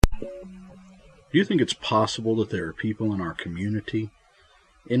Do you think it's possible that there are people in our community,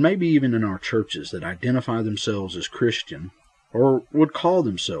 and maybe even in our churches, that identify themselves as Christian, or would call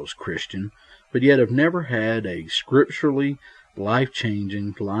themselves Christian, but yet have never had a scripturally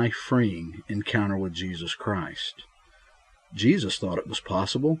life-changing, life-freeing encounter with Jesus Christ? Jesus thought it was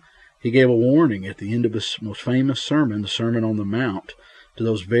possible. He gave a warning at the end of his most famous sermon, the Sermon on the Mount, to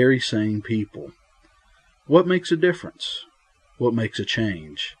those very same people. What makes a difference? What makes a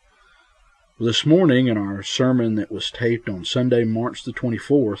change? Well, this morning, in our sermon that was taped on Sunday, March the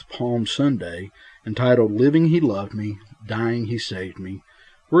 24th, Palm Sunday, entitled Living He Loved Me, Dying He Saved Me,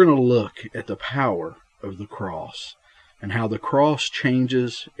 we're going to look at the power of the cross and how the cross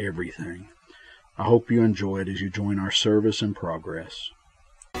changes everything. I hope you enjoy it as you join our service in progress.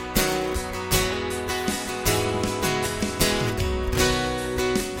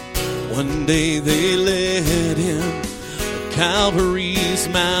 One day they led him to Calvary's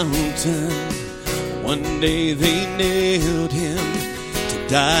mountain. One day they nailed him to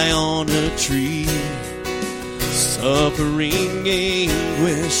die on a tree. Suffering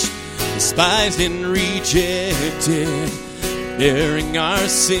anguish, despised and rejected, bearing our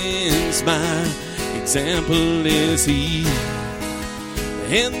sins, my example is he.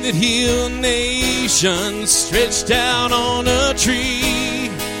 And that healed nation stretched out on a tree.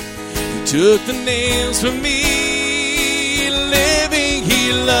 He took the nails from me. Living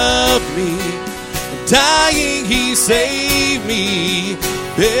he loved me, dying he saved me,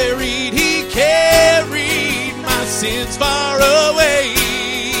 buried he carried my sins far away,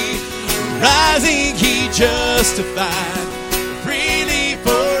 rising he justified freely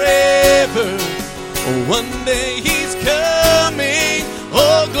forever. Oh, one day he's coming,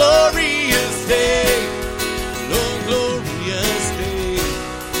 oh glorious day, oh glorious day.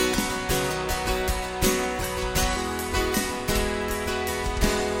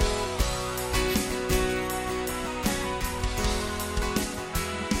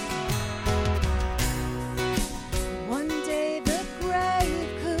 One day the grave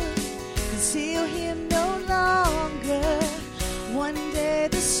could conceal him no longer. One day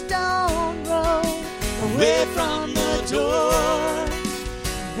the stone rolled away from the door.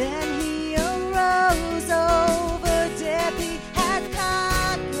 Then he arose, over death he had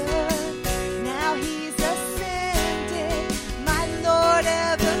conquered. Now he's ascended, my Lord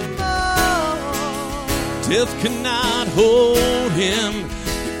evermore. Death cannot hold him,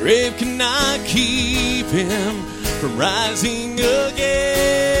 the grave cannot keep him from rising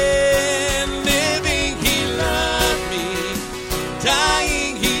again. Living he loved me,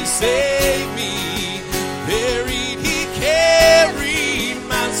 dying he saved me, buried he carried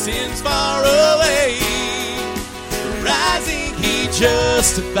my sins far away, rising he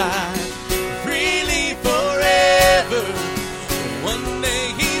justified freely forever. One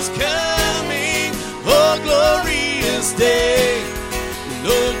day he's coming, oh glorious day,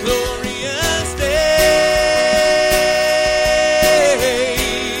 oh glorious day,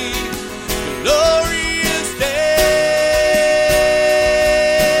 glorious day.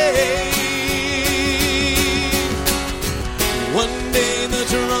 One day the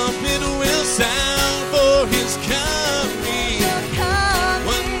trumpet will sound for his coming.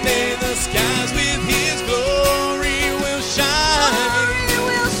 One day the skies with his glory will shine.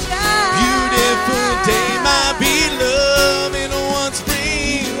 Beautiful day, my beloved one's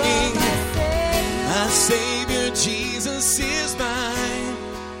bringing. My Savior Jesus is mine.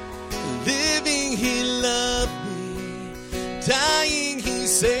 Living he loved me, dying he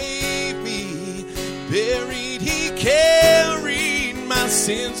saved me, buried he carried my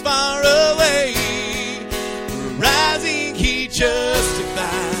sins far away, rising he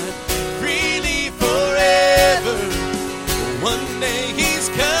justified freely forever. One day he's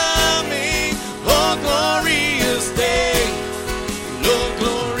coming, oh glorious day, oh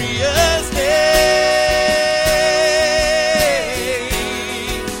glorious day,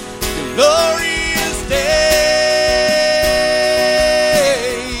 glorious day,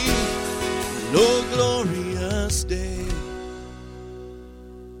 oh glorious day.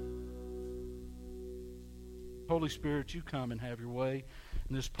 Holy Spirit, you come and have your way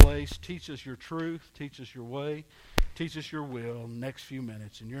in this place. Teach us your truth. Teach us your way. Teach us your will in the next few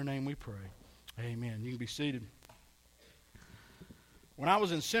minutes. In your name we pray. Amen. You can be seated. When I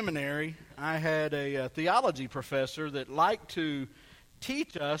was in seminary, I had a theology professor that liked to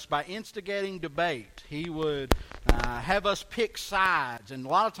teach us by instigating debate. He would have us pick sides, and a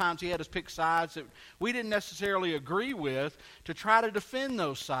lot of times he had us pick sides that we didn't necessarily agree with to try to defend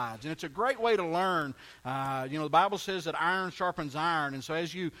those sides. And it's a great way to learn. The Bible says that iron sharpens iron, and so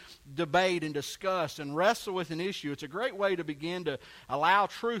as you debate and discuss and wrestle with an issue, it's a great way to begin to allow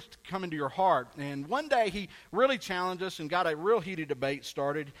truth to come into your heart. And one day he really challenged us and got a real heated debate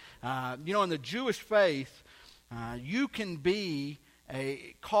started. In the Jewish faith, you can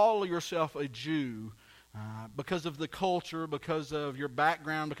call yourself a Jew because of the culture, because of your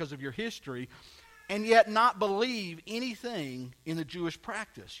background, because of your history, and yet not believe anything in the Jewish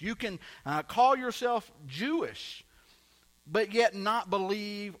practice. You can call yourself Jewish, but yet not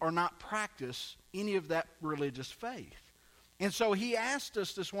believe or not practice any of that religious faith. And so he asked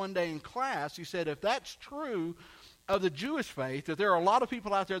us this one day in class, he said, if that's true of the Jewish faith, that there are a lot of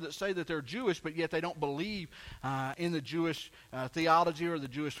people out there that say that they're Jewish, but yet they don't believe in the Jewish theology or the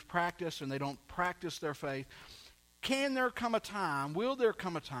Jewish practice, and they don't practice their faith. Will there come a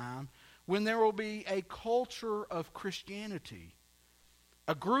time when there will be a culture of Christianity,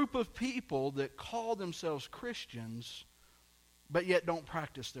 a group of people that call themselves Christians, but yet don't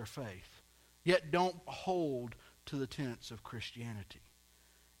practice their faith, yet don't hold to the tenets of Christianity?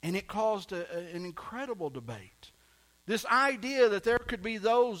 And it caused an incredible debate. This idea that there could be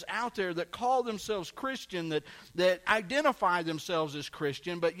those out there that call themselves Christian, that identify themselves as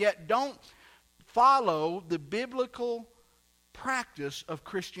Christian, but yet don't follow the biblical practice of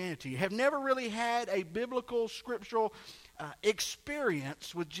Christianity, have never really had a biblical, scriptural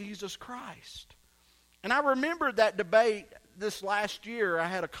experience with Jesus Christ. And I remembered that debate this last year. I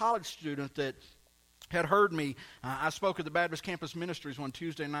had a college student that had heard me. I spoke at the Baptist Campus Ministries one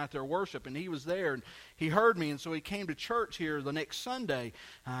Tuesday night at their worship, and he was there, and he heard me, and so he came to church here the next Sunday,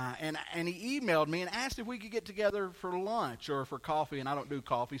 and he emailed me and asked if we could get together for lunch or for coffee, and I don't do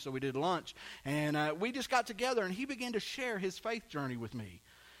coffee, so we did lunch, and we just got together, and he began to share his faith journey with me.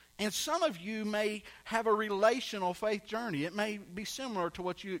 And some of you may have a relational faith journey. It may be similar to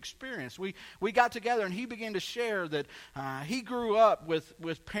what you experienced. We got together and he began to share that he grew up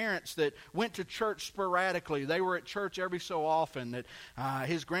with parents that went to church sporadically. They were at church every so often. That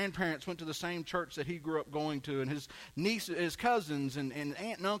his grandparents went to the same church that he grew up going to. And his cousins and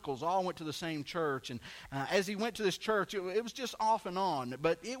aunt and uncles all went to the same church. And as he went to this church, it was just off and on.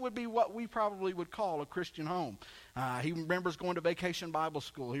 But it would be what we probably would call a Christian home. He remembers going to Vacation Bible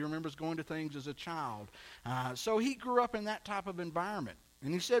School. He remembers going to things as a child. So he grew up in that type of environment.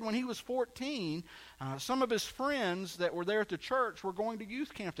 And he said when he was 14, some of his friends that were there at the church were going to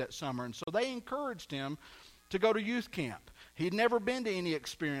youth camp that summer. And so they encouraged him to go to youth camp. He'd never been to any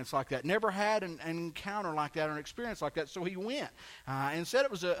experience like that, never had an encounter like that or an experience like that, so he went. And said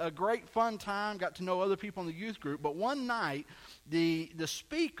it was a great fun time, got to know other people in the youth group. But one night, the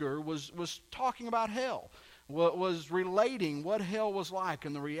speaker was talking about hell. Was relating what hell was like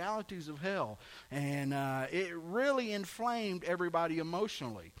and the realities of hell. And it really inflamed everybody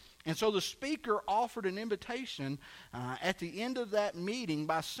emotionally. And so the speaker offered an invitation at the end of that meeting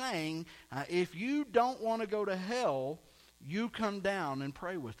by saying, if you don't want to go to hell, you come down and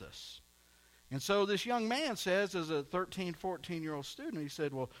pray with us. And so this young man says, as a 13, 14-year-old student, he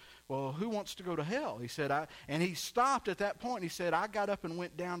said, well, who wants to go to hell? He said, and he stopped at that point. And he said, I got up and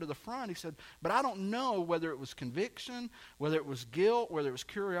went down to the front. He said, but I don't know whether it was conviction, whether it was guilt, whether it was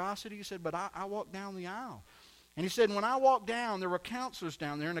curiosity. He said, but I walked down the aisle. And he said, when I walked down, there were counselors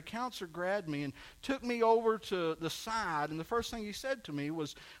down there, and a counselor grabbed me and took me over to the side. And the first thing he said to me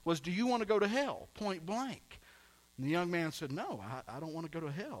was do you want to go to hell? Point blank. And the young man said, no, I don't want to go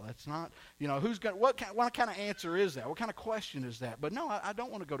to hell. That's not, what kind of answer is that? What kind of question is that? But no, I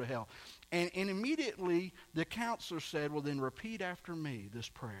don't want to go to hell. And immediately the counselor said, well, then repeat after me this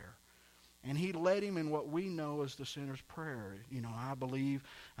prayer. And he led him in what we know as the sinner's prayer. I believe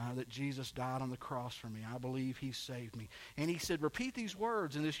that Jesus died on the cross for me. I believe he saved me. And he said, repeat these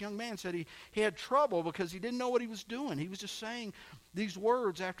words. And this young man said he had trouble because he didn't know what he was doing. He was just saying these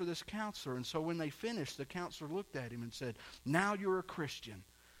words after this counselor. And so when they finished, the counselor looked at him and said, now you're a Christian.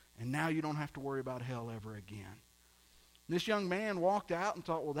 And now you don't have to worry about hell ever again. And this young man walked out and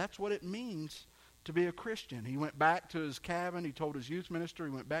thought, well, that's what it means to be a Christian. He went back to his cabin. He told his youth minister.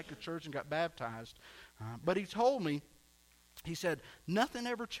 He went back to church and got baptized. But he told me, he said, nothing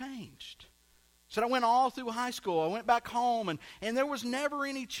ever changed. He said, I went all through high school. I went back home, and there was never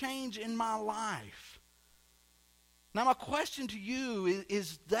any change in my life. Now, my question to you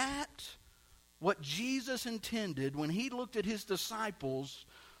is that what Jesus intended when he looked at his disciples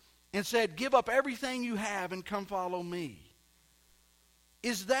and said, give up everything you have and come follow me?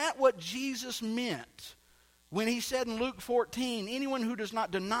 Is that what Jesus meant When he said in Luke 14, anyone who does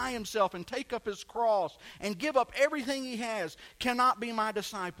not deny himself and take up his cross and give up everything he has cannot be my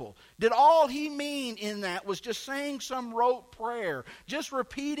disciple. Did all he mean in that was just saying some rote prayer, just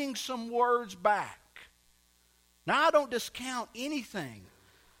repeating some words back? Now, I don't discount anything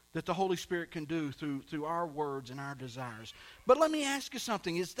that the Holy Spirit can do through our words and our desires. But let me ask you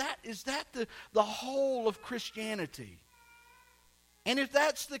something. Is that the whole of Christianity? And if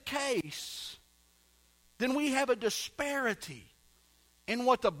that's the case, then we have a disparity in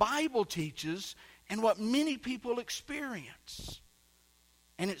what the Bible teaches and what many people experience.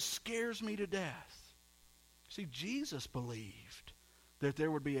 And it scares me to death. See, Jesus believed that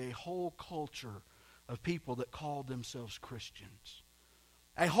there would be a whole culture of people that called themselves Christians.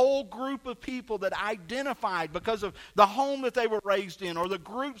 A whole group of people that identified because of the home that they were raised in or the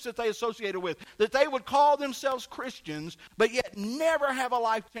groups that they associated with, that they would call themselves Christians, but yet never have a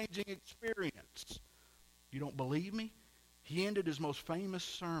life-changing experience. You don't believe me? He ended his most famous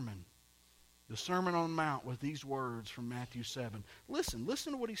sermon, the Sermon on the Mount, with these words from Matthew 7. Listen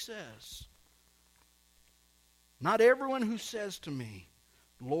to what he says. Not everyone who says to me,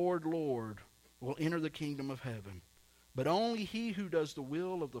 Lord, Lord, will enter the kingdom of heaven, but only he who does the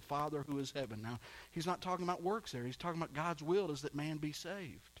will of the Father who is heaven. Now, he's not talking about works there. He's talking about God's will is that man be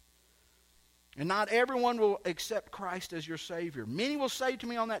saved. And not everyone will accept Christ as your Savior. Many will say to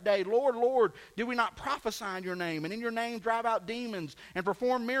me on that day, Lord, Lord, did we not prophesy in your name, and in your name drive out demons and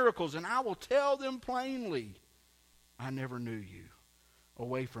perform miracles? And I will tell them plainly, I never knew you.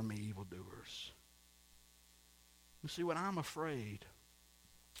 Away from me, evildoers. You see, what I'm afraid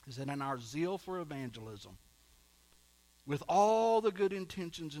is that in our zeal for evangelism, with all the good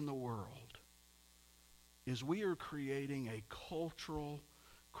intentions in the world, is we are creating a cultural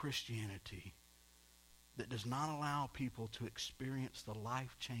Christianity that does not allow people to experience the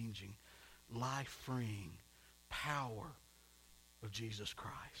life-changing, life-freeing power of Jesus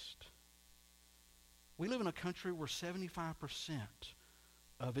Christ. We live in a country where 75%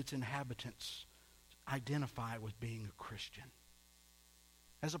 of its inhabitants identify with being a Christian.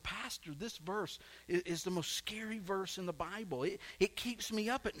 As a pastor, this verse is the most scary verse in the Bible. It keeps me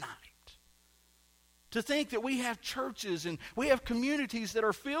up at night. To think that we have churches and we have communities that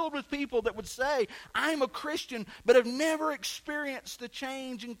are filled with people that would say, I'm a Christian, but have never experienced the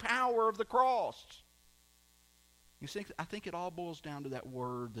changing power of the cross. You see, I think it all boils down to that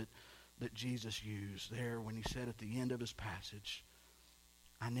word that Jesus used there when he said at the end of his passage,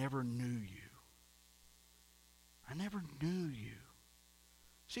 I never knew you. I never knew you.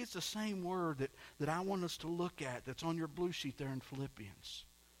 See, it's the same word that I want us to look at that's on your blue sheet there in Philippians.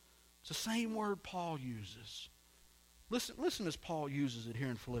 It's the same word Paul uses. Listen as Paul uses it here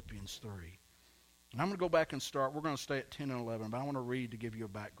in Philippians 3. And I'm going to go back and start. We're going to stay at 10 and 11, but I want to read to give you a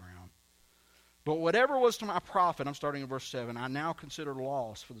background. But whatever was to my profit, I'm starting in verse 7, I now consider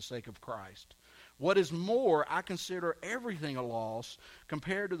loss for the sake of Christ. What is more, I consider everything a loss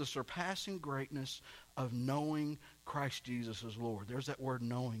compared to the surpassing greatness of knowing Christ Jesus as Lord. There's that word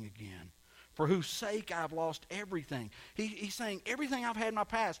knowing again. For whose sake I've lost everything. He's saying everything I've had in my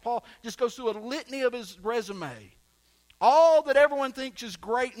past. Paul just goes through a litany of his resume. All that everyone thinks is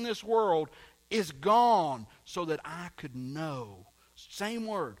great in this world is gone so that I could know, same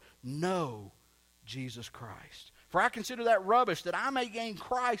word, know Jesus Christ. For I consider that rubbish, that I may gain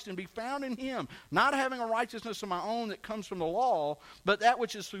Christ and be found in him, not having a righteousness of my own that comes from the law, but that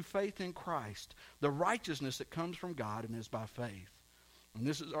which is through faith in Christ, the righteousness that comes from God and is by faith. And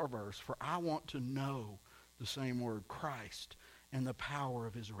this is our verse. For I want to know, the same word, Christ, and the power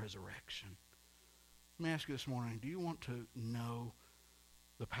of his resurrection. Let me ask you this morning, do you want to know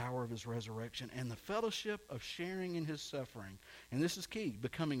the power of his resurrection and the fellowship of sharing in his suffering? And this is key,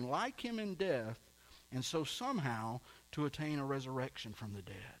 becoming like him in death, and so somehow to attain a resurrection from the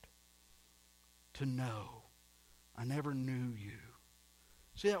dead. To know. I never knew you.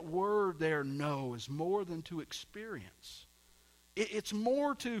 See, that word there, know, is more than to experience. It's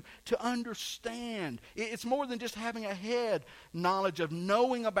more to understand. It's more than just having a head knowledge of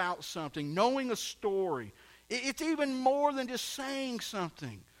knowing about something, knowing a story. It's even more than just saying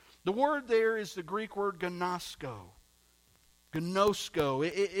something. The word there is the Greek word gnosko.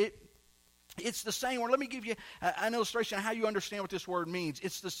 Gnosko. It's the same word. Let me give you an illustration of how you understand what this word means.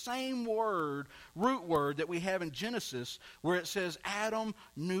 It's the same word, root word, that we have in Genesis where it says Adam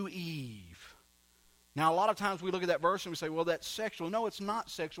knew Eve. Now, a lot of times we look at that verse and we say, well, that's sexual. No, it's not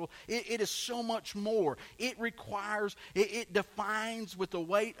sexual. It is so much more. It requires, it defines with the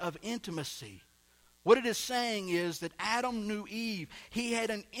weight of intimacy What it is saying is that Adam knew Eve. He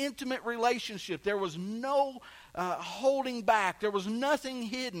had an intimate relationship. There was no holding back. There was nothing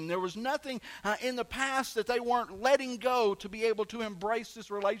hidden. There was nothing in the past that they weren't letting go to be able to embrace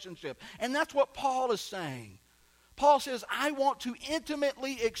this relationship. And that's what Paul is saying. Paul says, I want to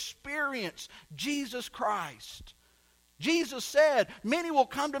intimately experience Jesus Christ. Jesus said, many will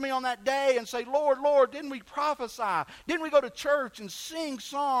come to me on that day and say, Lord, Lord, didn't we prophesy? Didn't we go to church and sing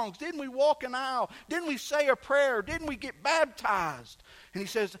songs? Didn't we walk an aisle? Didn't we say a prayer? Didn't we get baptized? And he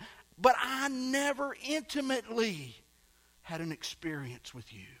says, but I never intimately had an experience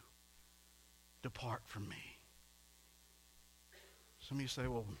with you. Depart from me. Some of you say,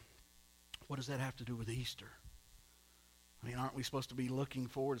 well, what does that have to do with Easter? I mean, aren't we supposed to be looking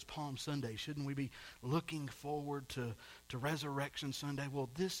forward? It's Palm Sunday. Shouldn't we be looking forward to Resurrection Sunday? Well,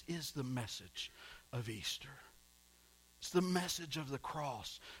 this is the message of Easter. It's the message of the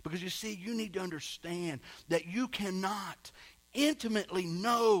cross. Because you see, you need to understand that you cannot intimately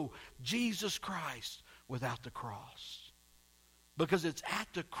know Jesus Christ without the cross. Because it's at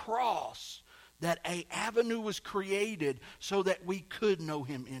the cross that an avenue was created so that we could know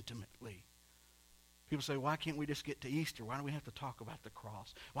him intimately. People say, why can't we just get to Easter? Why do we have to talk about the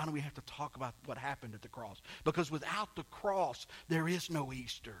cross? Why do we have to talk about what happened at the cross? Because without the cross, there is no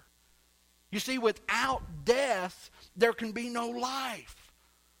Easter. You see, without death, there can be no life.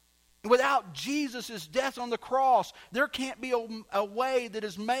 Without Jesus' death on the cross, there can't be a way that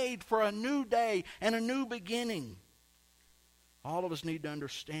is made for a new day and a new beginning. All of us need to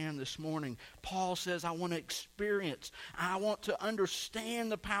understand this morning. Paul says, I want to experience, I want to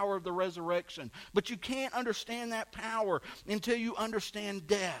understand the power of the resurrection. But you can't understand that power until you understand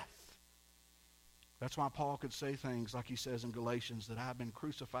death. That's why Paul could say things like he says in Galatians, that I've been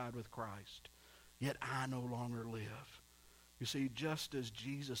crucified with Christ, yet I no longer live. You see, just as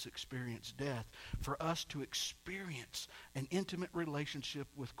Jesus experienced death, for us to experience an intimate relationship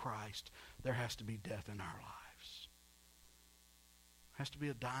with Christ, there has to be death in our lives. Has to be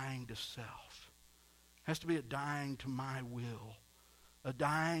a dying to self. Has to be a dying to my will. A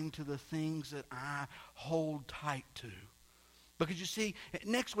dying to the things that I hold tight to. Because you see,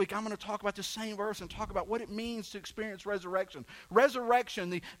 next week I'm going to talk about the same verse and talk about what it means to experience resurrection.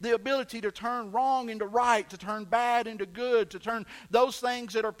 Resurrection, the ability to turn wrong into right, to turn bad into good, to turn those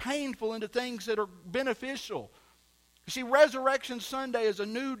things that are painful into things that are beneficial. You see, Resurrection Sunday is a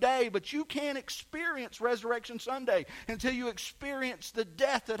new day, but you can't experience Resurrection Sunday until you experience the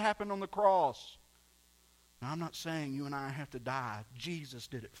death that happened on the cross. Now, I'm not saying you and I have to die. Jesus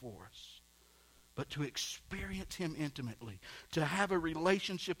did it for us. But to experience him intimately, to have a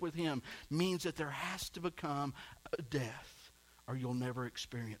relationship with him, means that there has to become a death, or you'll never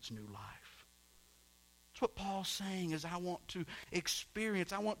experience new life. That's what Paul's saying is I want to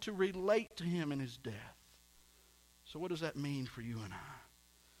experience, I want to relate to him in his death. So what does that mean for you and I?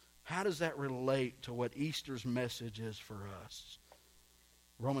 How does that relate to what Easter's message is for us?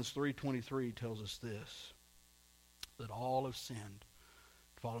 Romans 3:23 tells us this, that all have sinned,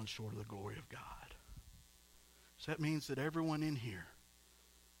 fallen short of the glory of God. So that means that everyone in here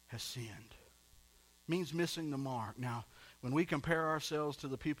has sinned. It means missing the mark. Now, when we compare ourselves to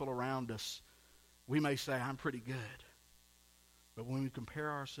the people around us, we may say, I'm pretty good. But when we compare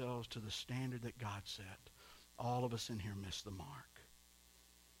ourselves to the standard that God set, all of us in here miss the mark.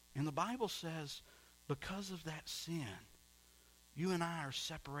 And the Bible says, because of that sin, you and I are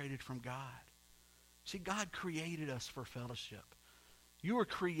separated from God. See, God created us for fellowship. You were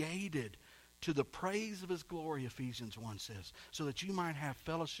created to the praise of his glory, Ephesians 1 says, so that you might have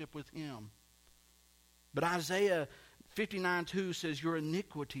fellowship with him. But Isaiah 59:2 says, your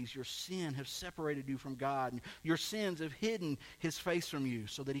iniquities, your sin have separated you from God. And your sins have hidden his face from you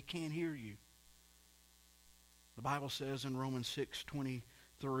so that he can't hear you. The Bible says in Romans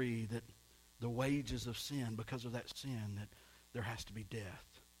 6:23 that the wages of sin, because of that sin, that there has to be death.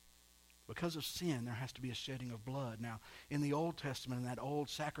 Because of sin, there has to be a shedding of blood. Now, in the Old Testament, in that old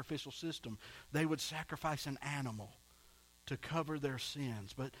sacrificial system, they would sacrifice an animal to cover their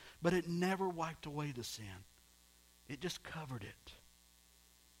sins. But it never wiped away the sin. It just covered it.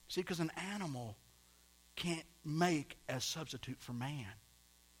 See, because an animal can't make a substitute for man.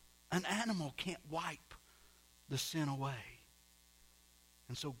 An animal can't wipe the sin away.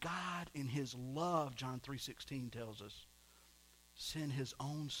 And so God, in his love, John 3:16 tells us, sent his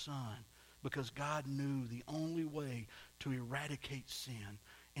own son because God knew the only way to eradicate sin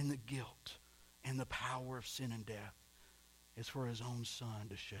and the guilt and the power of sin and death is for his own son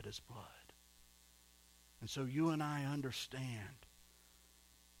to shed his blood. And so you and I understand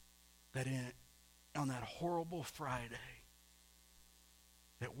that on that horrible Friday,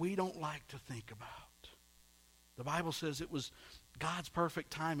 that we don't like to think about. The Bible says it was God's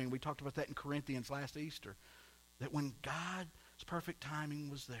perfect timing. We talked about that in Corinthians last Easter. That when God's perfect timing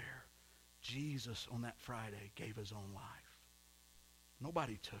was there, Jesus on that Friday gave his own life.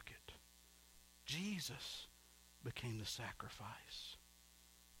 Nobody took it. Jesus became the sacrifice.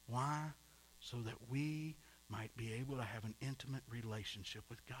 Why? So that we might be able to have an intimate relationship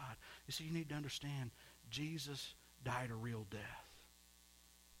with God. You see, you need to understand, Jesus died a real death.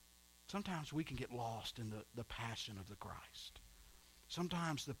 Sometimes we can get lost in the passion of the Christ.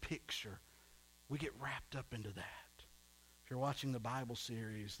 Sometimes the picture, we get wrapped up into that. If you're watching the Bible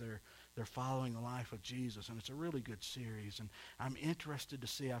series, they're following the life of Jesus, and it's a really good series. And I'm interested to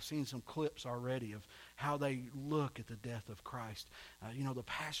see, I've seen some clips already of how they look at the death of Christ. The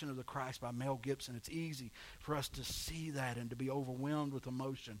Passion of the Christ by Mel Gibson. It's easy for us to see that and to be overwhelmed with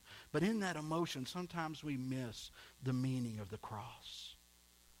emotion. But in that emotion, sometimes we miss the meaning of the cross.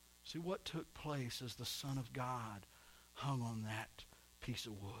 See, what took place as the Son of God hung on that piece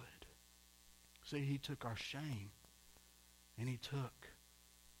of wood. See, he took our shame, and he took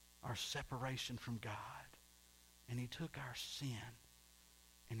our separation from God, and he took our sin,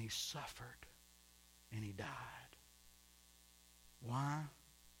 and he suffered, and he died. Why?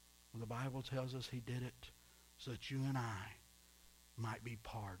 Well, the Bible tells us he did it so that you and I might be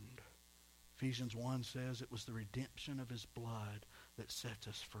pardoned. Ephesians 1 says it was the redemption of his blood that sets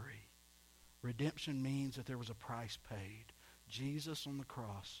us free. Redemption means that there was a price paid. Jesus on the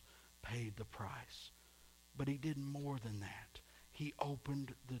cross paid the price. But he did more than that. He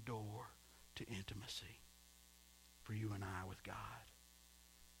opened the door to intimacy for you and I with God.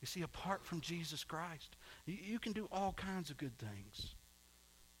 You see, apart from Jesus Christ, you can do all kinds of good things.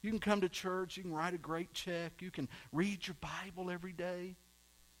 You can come to church, you can write a great check, you can read your Bible every day.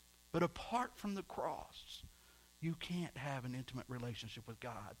 But apart from the cross, you can't have an intimate relationship with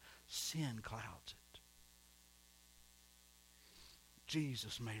God. Sin clouds it.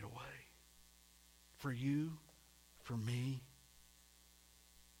 Jesus made a way. For you, for me.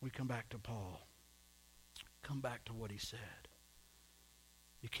 We come back to Paul. Come back to what he said.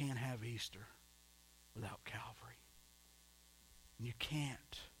 You can't have Easter without Calvary. And you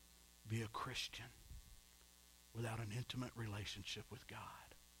can't be a Christian without an intimate relationship with God.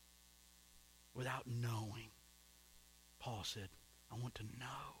 Without knowing. Paul said, I want to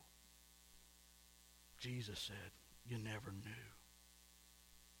know. Jesus said, you never knew.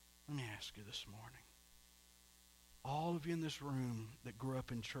 Let me ask you this morning. All of you in this room that grew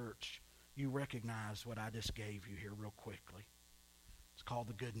up in church, you recognize what I just gave you here real quickly. It's called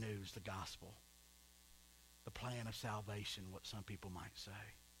the good news, the gospel. The plan of salvation, what some people might say.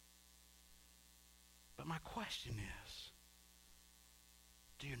 But my question is,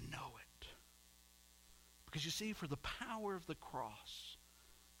 do you know it? Because you see, for the power of the cross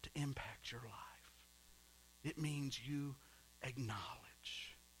to impact your life, it means you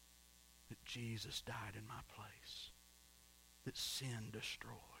acknowledge that Jesus died in my place, that sin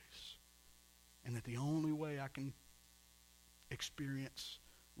destroys, and that the only way I can experience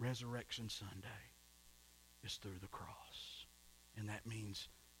Resurrection Sunday is through the cross. And that means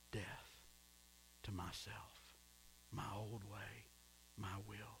death to myself, my old way, my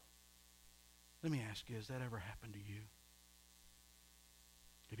will. Let me ask you, has that ever happened to you?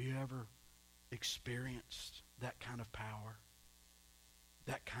 Have you ever experienced that kind of power,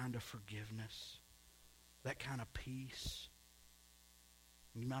 that kind of forgiveness, that kind of peace?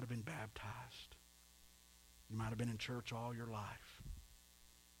 You might have been baptized. You might have been in church all your life.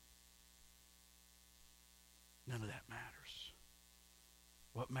 None of that matters.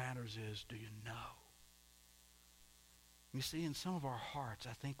 What matters is, do you know? You see, in some of our hearts,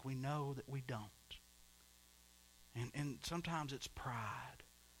 I think we know that we don't. And sometimes it's pride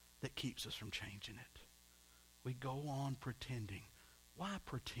that keeps us from changing it. We go on pretending. Why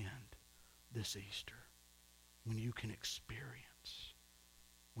pretend this Easter when you can experience,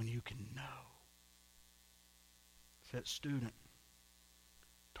 when you can know? That student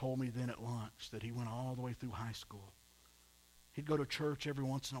told me then at lunch that he went all the way through high school. He'd go to church every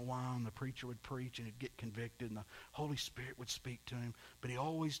once in a while, and the preacher would preach, and he'd get convicted, and the Holy Spirit would speak to him. But he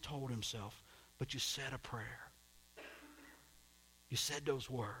always told himself, but you said a prayer. You said those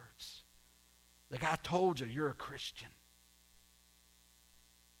words. The guy told you you're a Christian.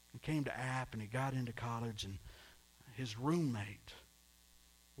 He came to App, and he got into college, and his roommate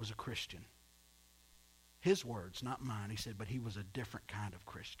was a Christian. His words, not mine. He said, but he was a different kind of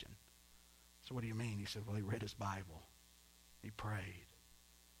Christian. So what do you mean? He said, well, he read his Bible. He prayed.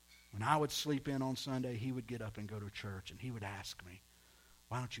 When I would sleep in on Sunday, he would get up and go to church, and he would ask me,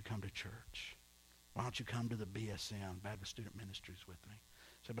 why don't you come to church? Why don't you come to the BSM, Baptist Student Ministries, with me?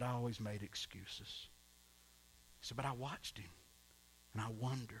 He said, but I always made excuses. He said, but I watched him, and I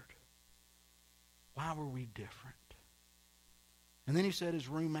wondered, why were we different? And then he said his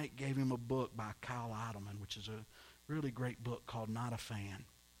roommate gave him a book by Kyle Idleman, which is a really great book called Not a Fan.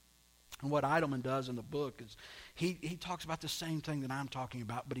 And what Idleman does in the book is he talks about the same thing that I'm talking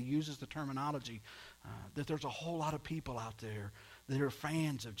about, but he uses the terminology that there's a whole lot of people out there that are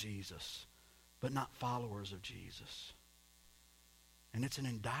fans of Jesus, but not followers of Jesus. And it's an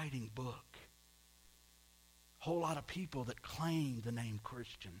indicting book. A whole lot of people that claim the name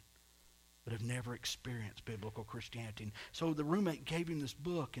Christian, but have never experienced biblical Christianity. And so the roommate gave him this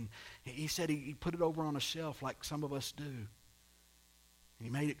book, and he said he put it over on a shelf like some of us do. And he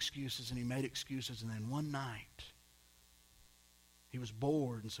made excuses, and then one night, he was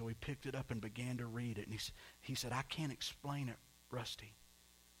bored, and so he picked it up and began to read it. And he said, I can't explain it, Rusty.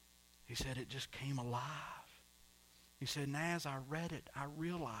 He said, it just came alive. He said, and as I read it, I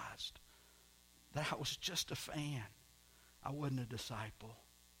realized that I was just a fan. I wasn't a disciple.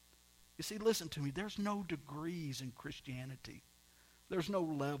 You see, listen to me. There's no degrees in Christianity. There's no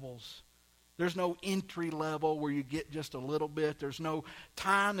levels. There's no entry level where you get just a little bit. There's no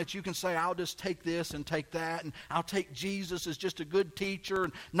time that you can say, I'll just take this and take that, and I'll take Jesus as just a good teacher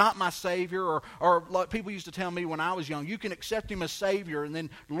and not my Savior. Or like people used to tell me when I was young, you can accept Him as Savior and then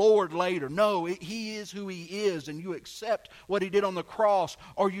Lord later. No, He is who He is, and you accept what He did on the cross,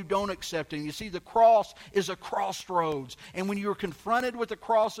 or you don't accept Him. You see, the cross is a crossroads, and when you're confronted with the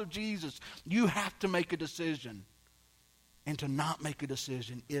cross of Jesus, you have to make a decision. And to not make a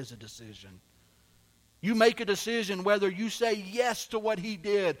decision is a decision. You make a decision whether you say yes to what He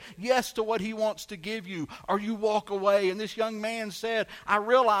did, yes to what He wants to give you, or you walk away. And this young man said, I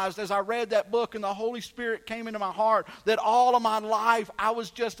realized as I read that book and the Holy Spirit came into my heart that all of my life I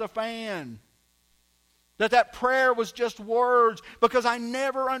was just a fan. That prayer was just words because I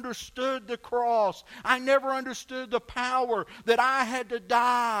never understood the cross. I never understood the power that I had to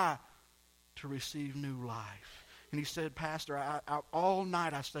die to receive new life. And he said, Pastor, I all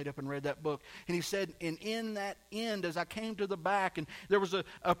night I stayed up and read that book. And he said, and in that end, as I came to the back, and there was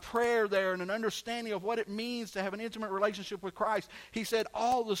a prayer there and an understanding of what it means to have an intimate relationship with Christ, he said,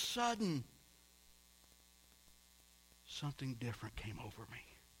 all of a sudden, something different came over me.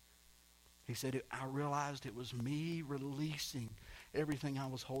 He said, I realized it was me releasing everything I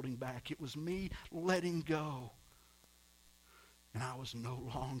was holding back. It was me letting go. And I was no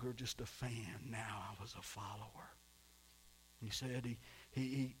longer just a fan. Now I was a follower. He said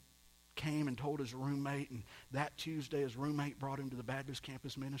he came and told his roommate, and that Tuesday his roommate brought him to the Baptist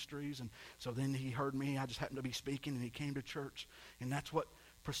Campus Ministries. And so then he heard me. I just happened to be speaking, and he came to church. And that's what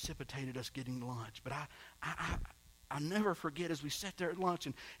precipitated us getting lunch. But I never forget as we sat there at lunch,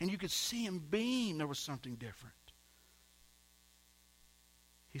 and you could see him beam. There was something different.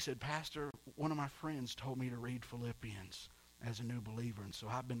 He said, Pastor, one of my friends told me to read Philippians as a new believer, and so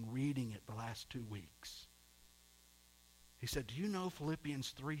I've been reading it the last 2 weeks. He said, do you know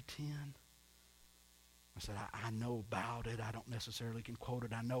Philippians 3:10? I said, I know about it. I don't necessarily can quote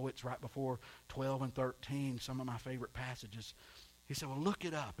it. I know it's right before 12 and 13, some of my favorite passages. He said, well, look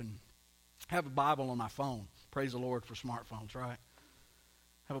it up, and have a Bible on my phone. Praise the Lord for smartphones, right?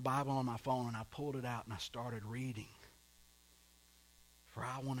 Have a Bible on my phone, and I pulled it out, and I started reading. For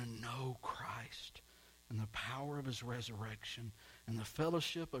I want to know Christ and the power of His resurrection and the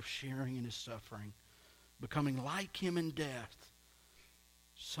fellowship of sharing in His suffering, becoming like Him in death,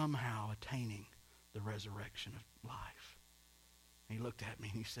 somehow attaining the resurrection of life. And he looked at me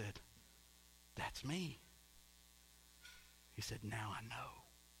and he said, that's me. He said, now I know.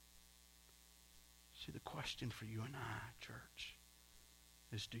 See, the question for you and I, church,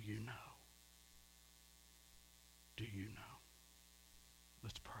 is do you know? Do you know?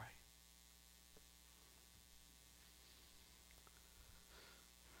 Let's pray.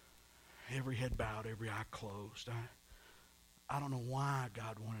 Every head bowed, every eye closed. I don't know why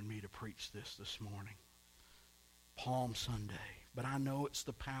God wanted me to preach this morning. Palm Sunday. But I know it's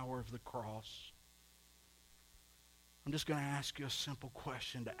the power of the cross. I'm just going to ask you a simple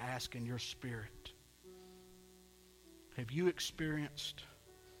question to ask in your spirit. Have you experienced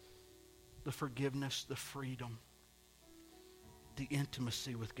the forgiveness, the freedom, the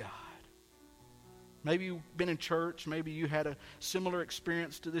intimacy with God? Maybe you've been in church. Maybe you had a similar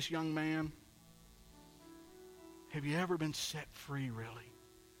experience to this young man. Have you ever been set free, really?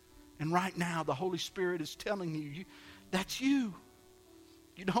 And right now, the Holy Spirit is telling you, that's you.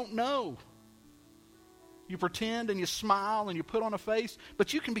 You don't know. You pretend and you smile and you put on a face,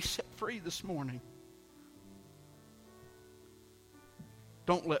 but you can be set free this morning.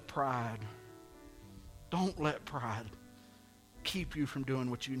 Don't let pride keep you from doing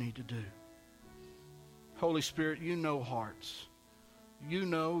what you need to do. Holy Spirit, you know hearts. You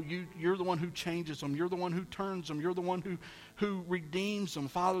know, you're the one who changes them. You're the one who turns them. You're the one who redeems them.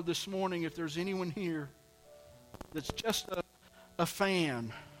 Father, this morning, if there's anyone here that's just a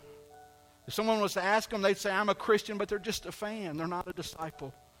fan, if someone was to ask them, they'd say, I'm a Christian, but they're just a fan. They're not a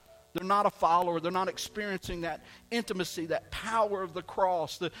disciple. They're not a follower. They're not experiencing that intimacy, that power of the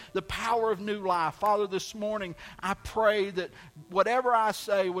cross, the power of new life. Father, this morning, I pray that whatever I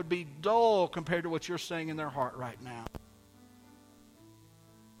say would be dull compared to what you're saying in their heart right now.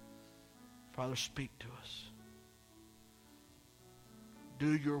 Father, speak to us.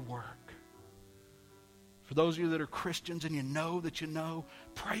 Do your work. For those of you that are Christians and you know,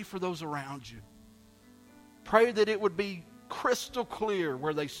 pray for those around you. Pray that it would be crystal clear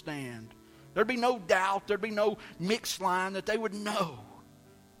where they stand. There'd be no doubt. There'd be no mixed line, that they would know.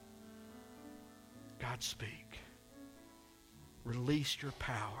 God, speak. Release your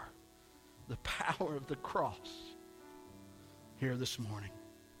power. The power of the cross here this morning.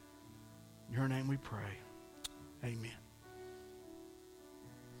 In your name we pray. Amen.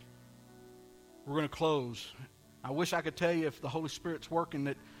 We're going to close. I wish I could tell you if the Holy Spirit's working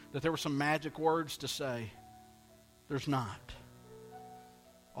that there were some magic words to say. There's not.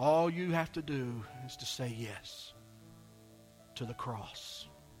 All you have to do is to say yes to the cross.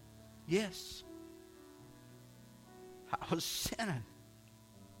 Yes. I was sinning.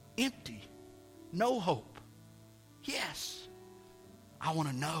 Empty. No hope. Yes. I want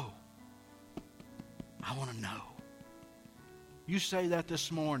to know. I want to know. You say that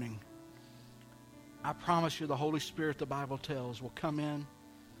this morning. I promise you the Holy Spirit, the Bible tells, will come in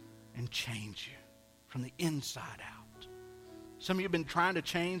and change you from the inside out. Some of you have been trying to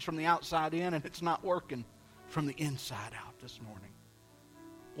change from the outside in, and it's not working from the inside out this morning.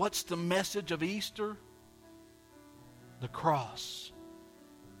 What's the message of Easter? The cross,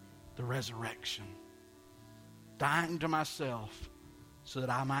 the resurrection, dying to myself so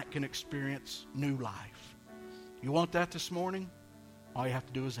that I can experience new life. You want that this morning? All you have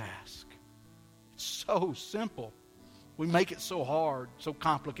to do is ask. It's so simple. We make it so hard, so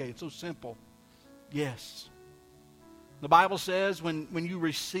complicated, so simple. Yes. The Bible says when you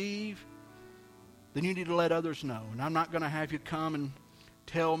receive, then you need to let others know. And I'm not going to have you come and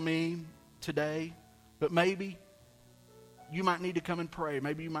tell me today, but maybe you might need to come and pray.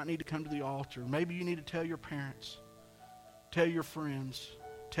 Maybe you might need to come to the altar. Maybe you need to tell your parents, tell your friends,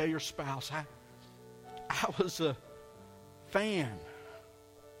 tell your spouse. I was a fan,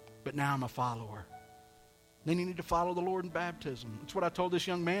 but now I'm a follower. Then you need to follow the Lord in baptism. That's what I told this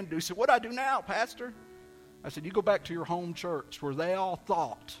young man to do. He said, what do I do now, Pastor? I said, you go back to your home church where they all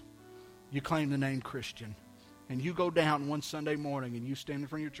thought you claimed the name Christian. And you go down one Sunday morning and you stand in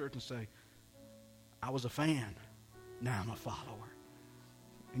front of your church and say, I was a fan, now I'm a follower.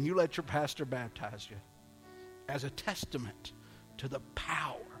 And you let your pastor baptize you as a testament to the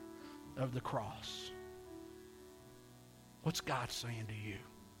power of the cross. What's God saying to you?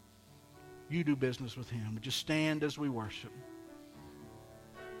 You do business with Him. Just stand as we worship.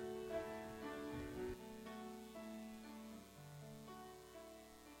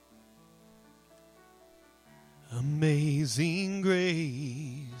 Amazing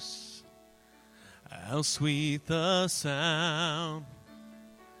grace, how sweet the sound.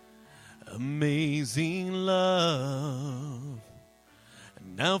 Amazing love,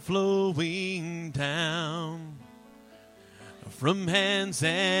 now flowing down from hands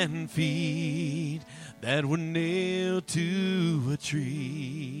and feet that were nailed to a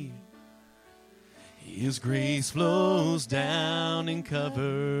tree. His grace flows down and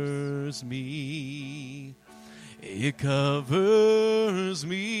covers me. It covers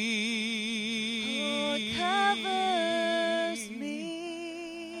me. Oh, it covers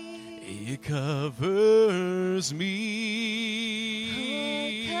me. It covers me. Oh,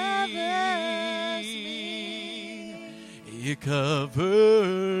 it covers me. It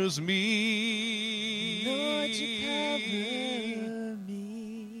covers me. Lord, you cover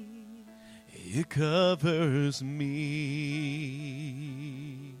me. It covers me.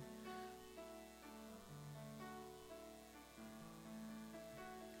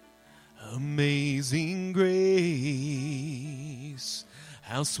 Amazing grace,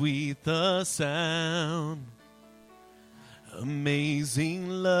 how sweet the sound. Amazing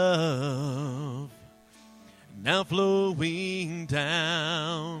love, now flowing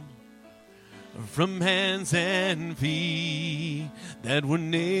down from hands and feet that were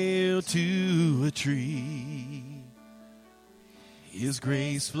nailed to a tree. His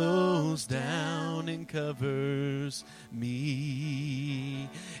grace flows down and covers me.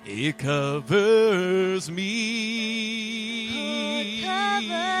 It covers me.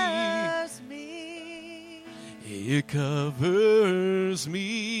 covers me. It covers me.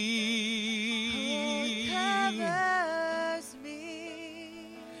 Covers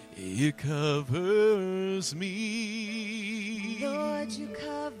me. It covers me. Lord, you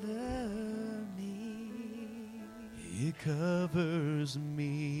cover me. It covers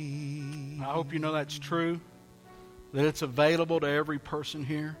me. I hope you know that's true, that it's available to every person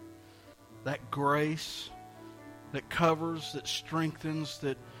here. That grace that covers, that strengthens,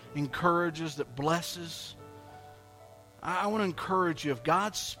 that encourages, that blesses. I want to encourage you, if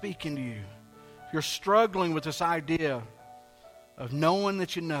God's speaking to you, if you're struggling with this idea of knowing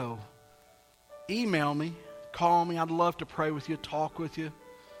that you know, email me, call me. I'd love to pray with you, talk with you.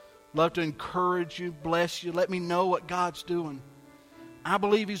 Love to encourage you, bless you. Let me know what God's doing. I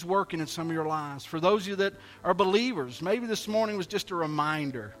believe He's working in some of your lives. For those of you that are believers, maybe this morning was just a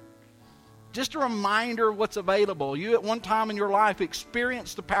reminder. Just a reminder of what's available. You at one time in your life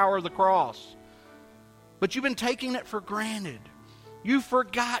experienced the power of the cross, but you've been taking it for granted. You've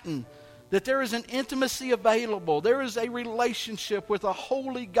forgotten that there is an intimacy available. There is a relationship with a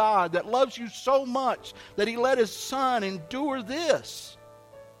holy God that loves you so much that He let His Son endure this.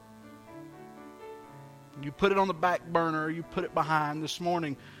 You put it on the back burner, you put it behind. This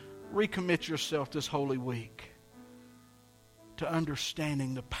morning, recommit yourself this Holy Week to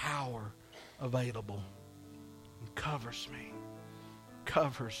understanding the power available. It covers me.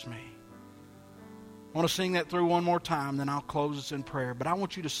 Covers me. I want to sing that through one more time, then I'll close this in prayer. But I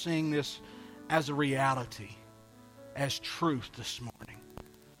want you to sing this as a reality, as truth this morning.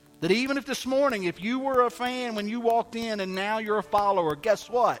 That even if this morning, if you were a fan when you walked in and now you're a follower, guess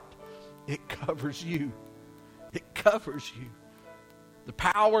what? It covers you. It covers you. The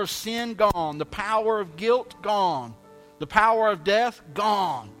power of sin gone. The power of guilt gone. The power of death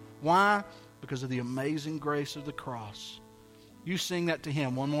gone. Why? Because of the amazing grace of the cross. You sing that to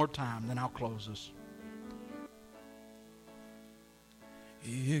Him one more time, then I'll close this.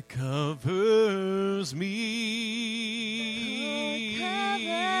 It covers me.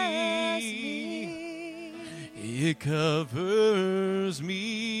 Covers me. It covers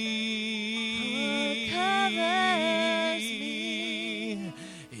me. Covers me.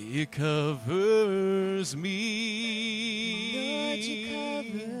 It covers me. Lord, you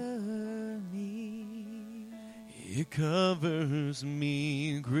cover me. It covers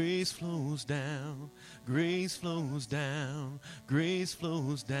me. Grace flows down. Grace flows down. Grace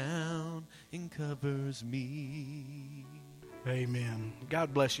flows down and covers me. Amen.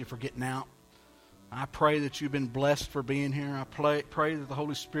 God bless you for getting out. I pray that you've been blessed for being here. I pray that the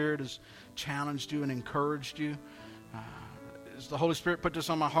Holy Spirit has challenged you and encouraged you. As the Holy Spirit put this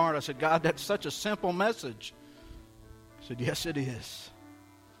on my heart, I said, God, that's such a simple message. He said, yes, it is.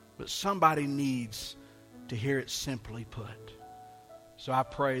 But somebody needs to hear it simply put. So I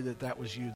pray that that was you.